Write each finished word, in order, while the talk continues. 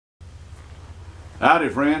Howdy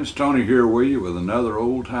friends, Tony here with you with another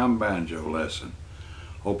old-time banjo lesson.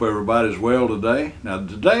 Hope everybody's well today. Now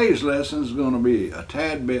today's lesson is going to be a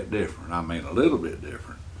tad bit different. I mean a little bit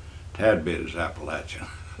different. Tad bit is Appalachian.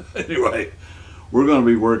 Anyway, we're going to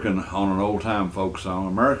be working on an old-time folk song,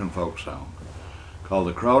 American folk song, called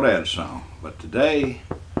the Crawdad song. But today,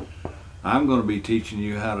 I'm going to be teaching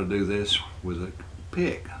you how to do this with a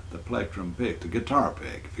pick, the plectrum pick, the guitar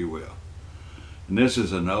pick, if you will. And this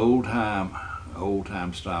is an old-time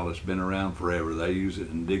style that's been around forever. They use it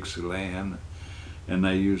in Dixieland, and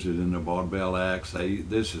they use it in the vaudeville acts.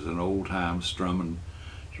 This is an old-time strumming,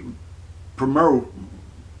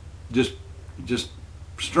 just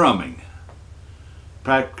strumming.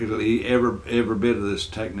 Practically every bit of this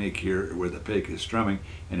technique here with the pick is strumming,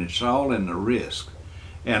 and it's all in the wrist.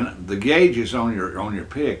 And the gauges on your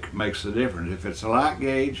pick makes the difference. If it's a light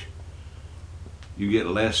gauge, you get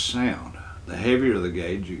less sound. The heavier the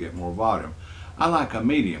gauge, you get more volume. I like a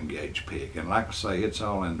medium gauge pick, and like I say, it's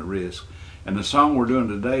all in the wrist. And the song we're doing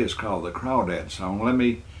today is called the Crawdad song. Let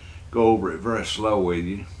me go over it very slow with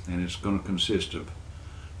you, and it's going to consist of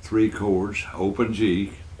 3 chords: open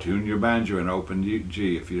G, tune your banjo in open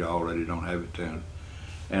G if you already don't have it tuned,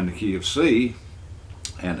 and the key of C,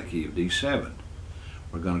 and the key of D7.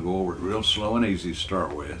 We're going to go over it real slow and easy to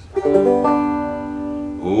start with.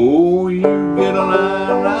 Oh, you get a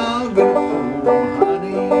line, I'll get a pole,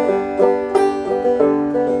 honey.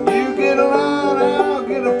 You get a line, I'll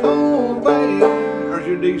get a pole, babe. There's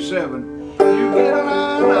your D7. You get a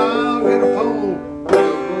line, I'll get a pole. We'll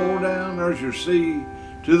go down, there's your C,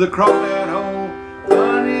 to the crawdad hole.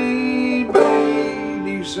 Honey, babe,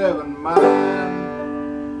 D7, mine.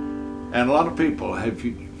 And a lot of people, if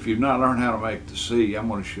you've not learned how to make the C, I'm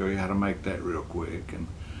going to show you how to make that real quick. And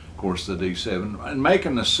of course the D7. And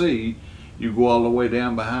making the C, you go all the way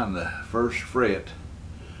down behind the first fret,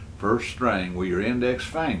 first string with your index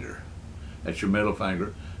finger. That's your middle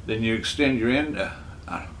finger. Then you extend your index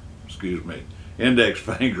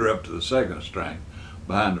finger up to the second string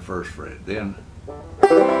behind the first fret. Then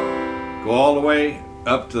go all the way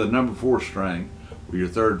up to the number 4 string with your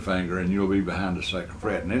third finger, and you'll be behind the second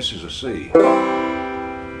fret. And this is a C.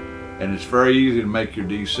 And it's very easy to make your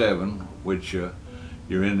D7, which your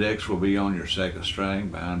index will be on your second string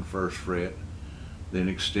behind the first fret. Then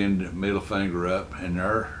extend the middle finger up, and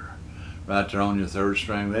there, right there on your third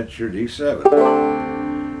string, that's your D7.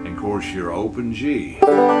 And of course your open G.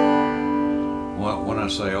 When I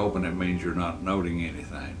say open, it means you're not noting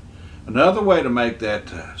anything. Another way to make that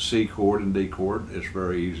C chord and D chord is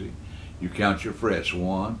very easy. You count your frets,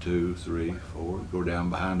 1, 2, 3, 4, go down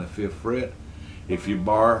behind the 5th fret. If you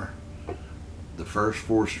bar the first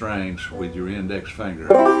 4 strings with your index finger,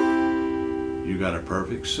 you got a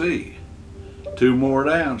perfect C. 2 more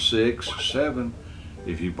down, 6, 7.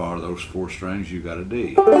 If you bar those 4 strings, you got a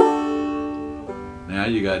D. Now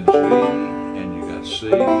you got G, and you got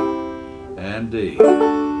C, and D.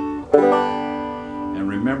 And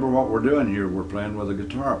remember what we're doing here, we're playing with a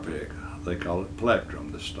guitar pick. They call it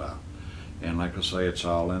plectrum, this style. And like I say, it's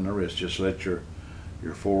all in the wrist. Just let your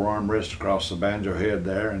forearm wrist across the banjo head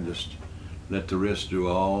there, and just let the wrist do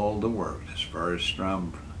all the work. It's very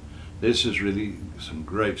strummed. This is really some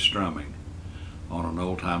great strumming on an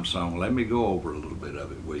old-time song. Let me go over a little bit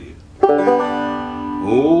of it with you.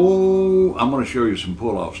 Oh, I'm going to show you some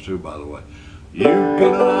pull-offs too, by the way. You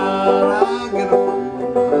get a line, I'll get a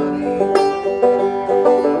pole, honey.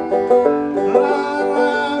 Line,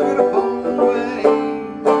 I'll get a pole, babe.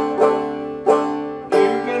 You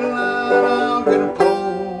get a line, I'll get a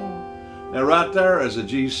pole. Now right there is a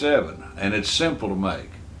G7. And it's simple to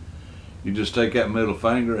make. You just take that middle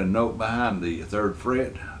finger and note behind the 3rd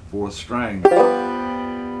fret, 4th string,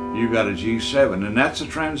 you got a G7, and that's a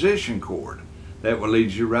transition chord that will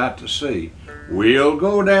lead you right to C. We'll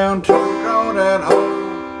go down to the crawdad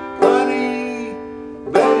hole, honey,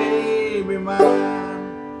 baby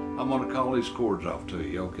mine. I'm going to call these chords off to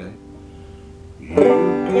you, okay? You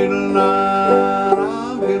get a line,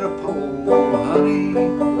 I'll get a pole, honey.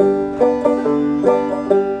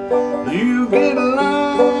 You get a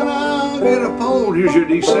line, I'll get a pole. Here's your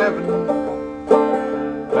D7.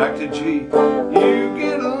 Back to G. You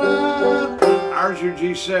get a line. There's your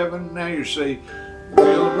G7. Now your C.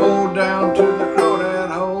 We'll go down to the crawdad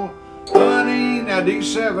hole, honey. Now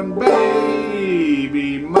D7,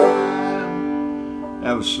 baby mine.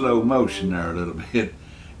 That was slow motion there a little bit.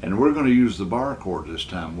 And we're going to use the bar chord this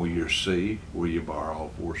time with your C, where you bar all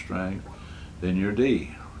 4 strings. Then your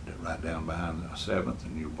D, right down behind the 7th,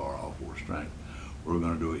 and you bar all 4 strings. We're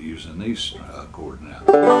going to do it using these chords now.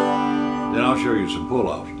 Then I'll show you some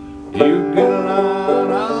pull-offs. You get a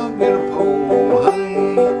line, I'll get a pole, honey.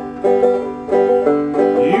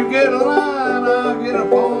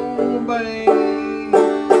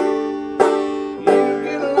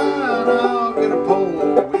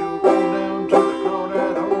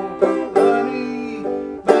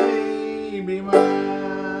 be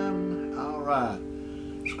mine. All right.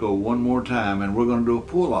 Let's go one more time, and we're going to do a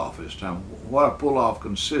pull-off this time. What a pull-off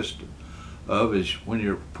consists of is when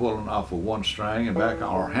you're pulling off of one string and back,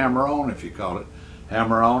 or hammer-on if you call it.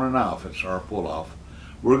 Hammer-on and off, it's our pull-off.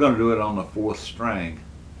 We're going to do it on the 4th string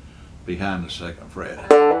behind the 2nd fret.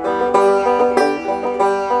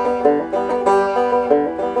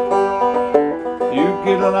 You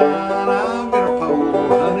get a line, I'll get a pole,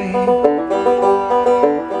 honey.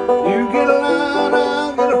 You get a line,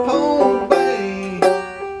 I'll get a pole, babe.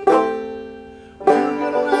 You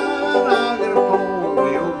get a line, I'll get a pole.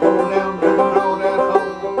 We'll pull down to the Crawdad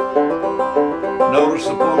hole. Notice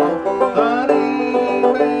the pull-off, honey,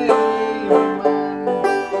 baby mine.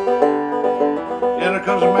 And there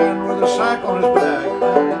comes a man with a sack on his back,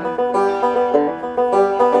 honey.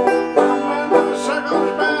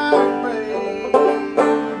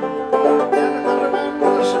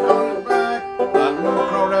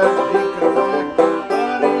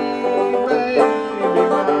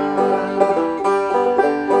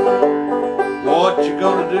 What you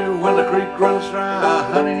gonna do when the creek runs dry,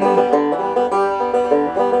 honey?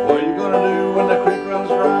 What you gonna do when the creek runs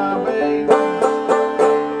dry, baby?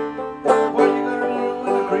 What you gonna do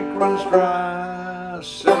when the creek runs dry?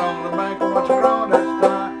 Sit on the bank and watch the crawdads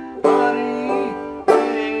die, honey,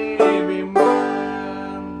 baby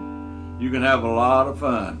mine. You can have a lot of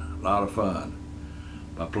fun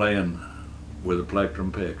by playing with a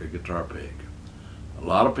plectrum pick, a guitar pick. A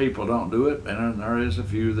lot of people don't do it, and there is a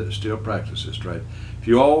few that still practice this trade. If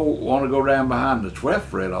you all want to go down behind the 12th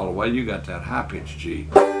fret all the way, you got that high pitch G.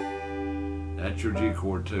 That's your G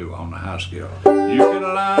chord too on the high scale. You get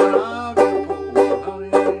a line, I'll get a pole, honey.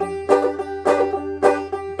 You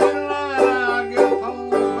get a line, I'll get a pole,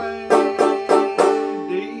 baby.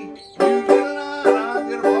 D. You get a line, I'll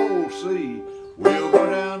get a pole, C. We'll go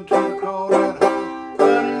down to the Crawdad hole,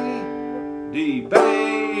 honey. D.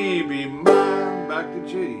 Baby mine. Back to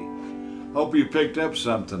G. Hope you picked up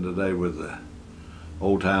something today with the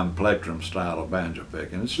old-time plectrum style of banjo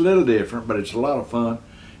picking. It's a little different, but it's a lot of fun,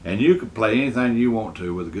 and you can play anything you want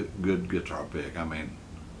to with a good guitar pick. I mean,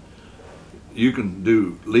 you can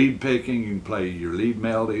do lead picking, you can play your lead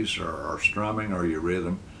melodies or strumming or your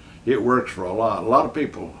rhythm. It works for a lot. A lot of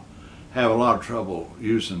people have a lot of trouble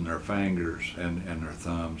using their fingers and their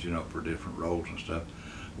thumbs, you know, for different rolls and stuff.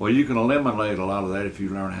 Well, you can eliminate a lot of that if you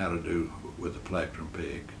learn how to do with the plectrum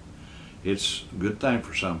pick. It's a good thing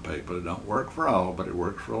for some people. It don't work for all, but it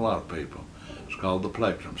works for a lot of people. It's called the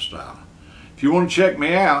plectrum style. If you want to check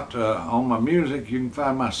me out on my music, you can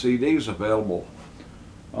find my CDs available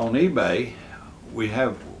on eBay. We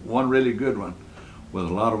have one really good one with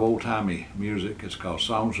a lot of old-timey music. It's called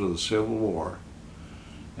Songs of the Civil War,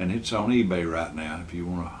 and it's on eBay right now if you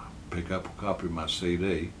want to pick up a copy of my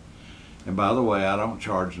CD. And by the way, I don't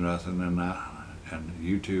charge nothing, and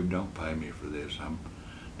YouTube don't pay me for this. I'm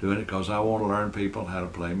doing it because I want to learn people how to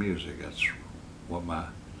play music. That's what my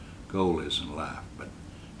goal is in life. But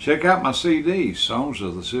check out my CD, Songs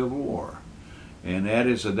of the Civil War, and that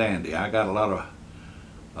is a dandy. I got a lot of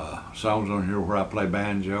songs on here where I play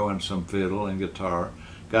banjo and some fiddle and guitar.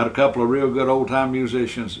 Got a couple of real good old-time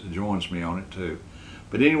musicians that joins me on it too.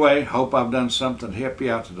 But anyway, hope I've done something to help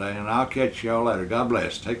you out today, and I'll catch y'all later. God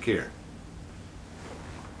bless. Take care.